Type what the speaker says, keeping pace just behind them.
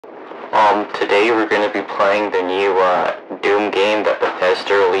Today we're going to be playing the new Doom game that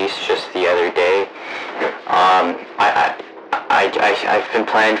Bethesda released just the other day. I've been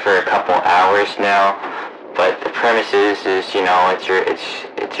playing for a couple hours now, but the premise is you know, it's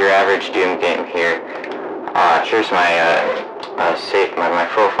your average Doom game here. Here's my my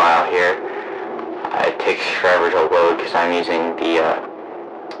profile here. It takes forever to load because I'm using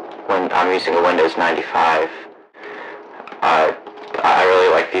a Windows 95. I really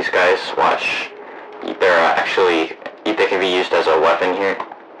like these guys. Watch, they can be used as a weapon here.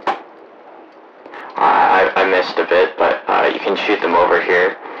 I missed a bit, but you can shoot them over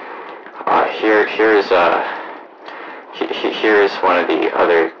here. Here is one of the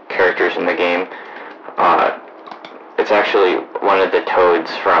other characters in the game. It's actually one of the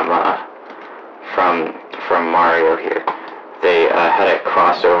toads from Mario here. They had a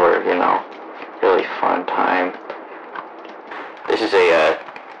crossover, you know, really fun time. This is a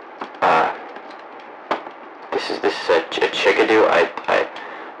chickadee.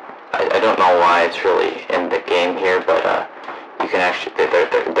 I don't know why it's really in the game here, but you can actually they're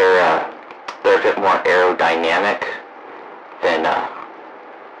a bit more aerodynamic than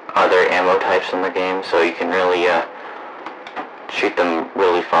other ammo types in the game, so you can really shoot them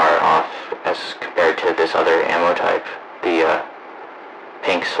really far off as compared to this other ammo type, the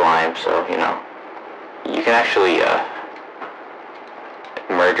pink slime. So you know, you can actually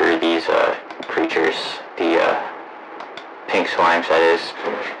murder these creatures, the pink slimes, that is.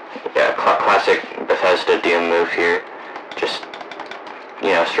 Yeah, classic Bethesda Doom move here. Just, you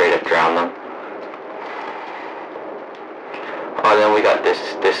know, straight up drown them. Oh, then we got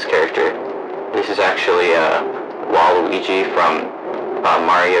this character. This is actually Waluigi from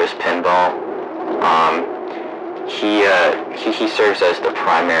Mario's Pinball. He serves as the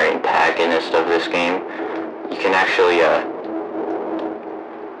primary antagonist of this game. You can actually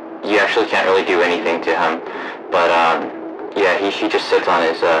you actually can't really do anything to him, but yeah, he just sits on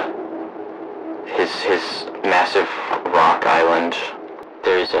his massive rock island.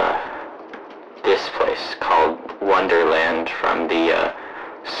 There's this place called Wonderland from the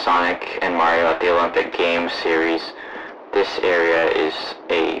Sonic and Mario at the Olympic Games series. This area is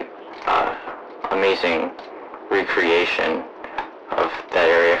a amazing recreation of that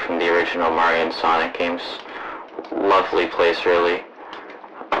area from the original Mario and Sonic games. Lovely place, really.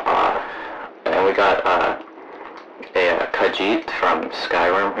 And we got a Khajiit from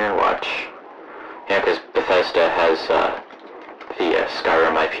Skyrim here. Watch. Yeah, because Bethesda has the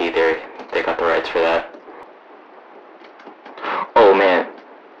Skyrim IP there. They got the rights for that. Oh man,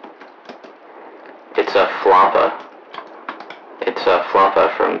 it's a Floppa. It's a Floppa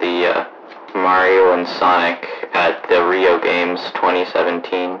from the Mario and Sonic at the Rio Games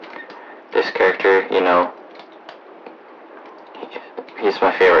 2017. This character, you know, he's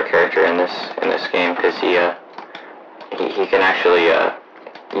my favorite character in this game because he can actually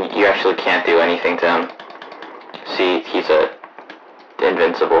you actually can't do anything to him. See, he's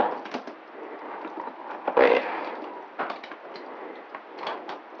invincible. Wait.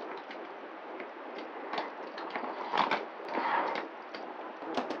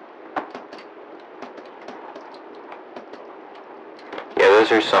 Yeah,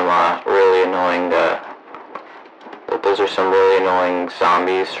 those are some really annoying. Those are some really annoying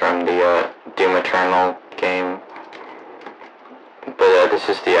zombies from the Doom Eternal game. But this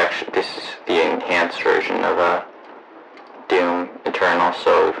is the enhanced version of Doom Eternal,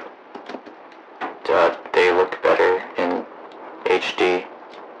 so they look better in HD.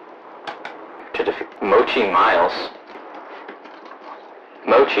 Mochi Miles.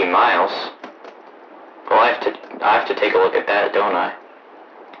 Mochi Miles. Well, I have to take a look at that, don't I?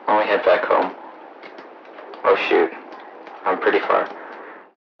 Let me head back home. Oh shoot, I'm pretty far.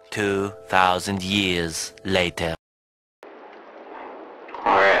 2,000 years later.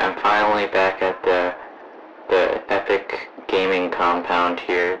 Alright, I'm finally back at the epic gaming compound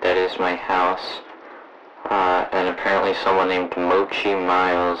here. That is my house. And apparently someone named Mochi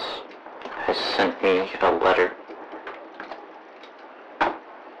Miles has sent me a letter.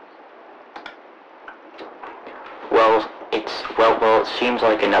 Well, it seems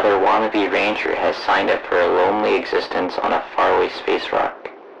like another wannabe ranger has signed up for a lonely existence on a faraway space rock.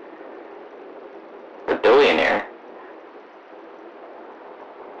 The billionaire?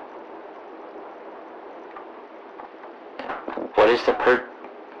 What is the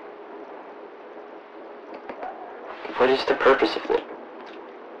purpose of it?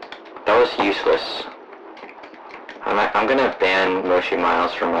 That was useless. I'm gonna ban Mochi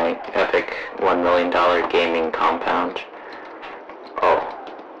Miles from my epic $1 million gaming compound. Oh.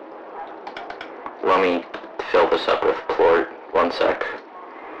 Let me fill this up with plort. One sec.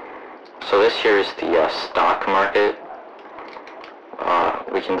 So this here is the stock market.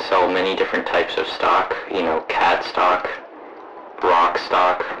 We can sell many different types of stock, you know, cat stock, rock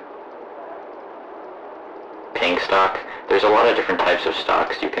stock, pink stock. There's a lot of different types of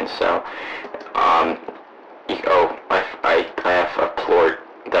stocks you can sell. I have a plort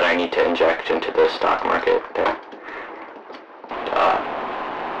that I need to inject into the stock market. There.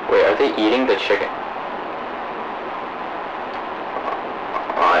 Wait, are they eating the chicken?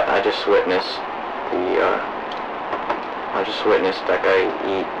 I just witnessed that guy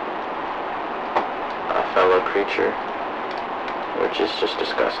eat a fellow creature, which is just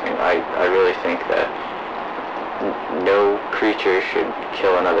disgusting. I really think that no creature should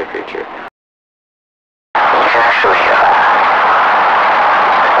kill another creature. You can actually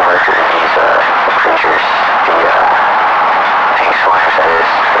work with these creatures, the pink slimes, that is,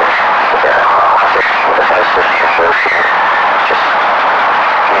 the fast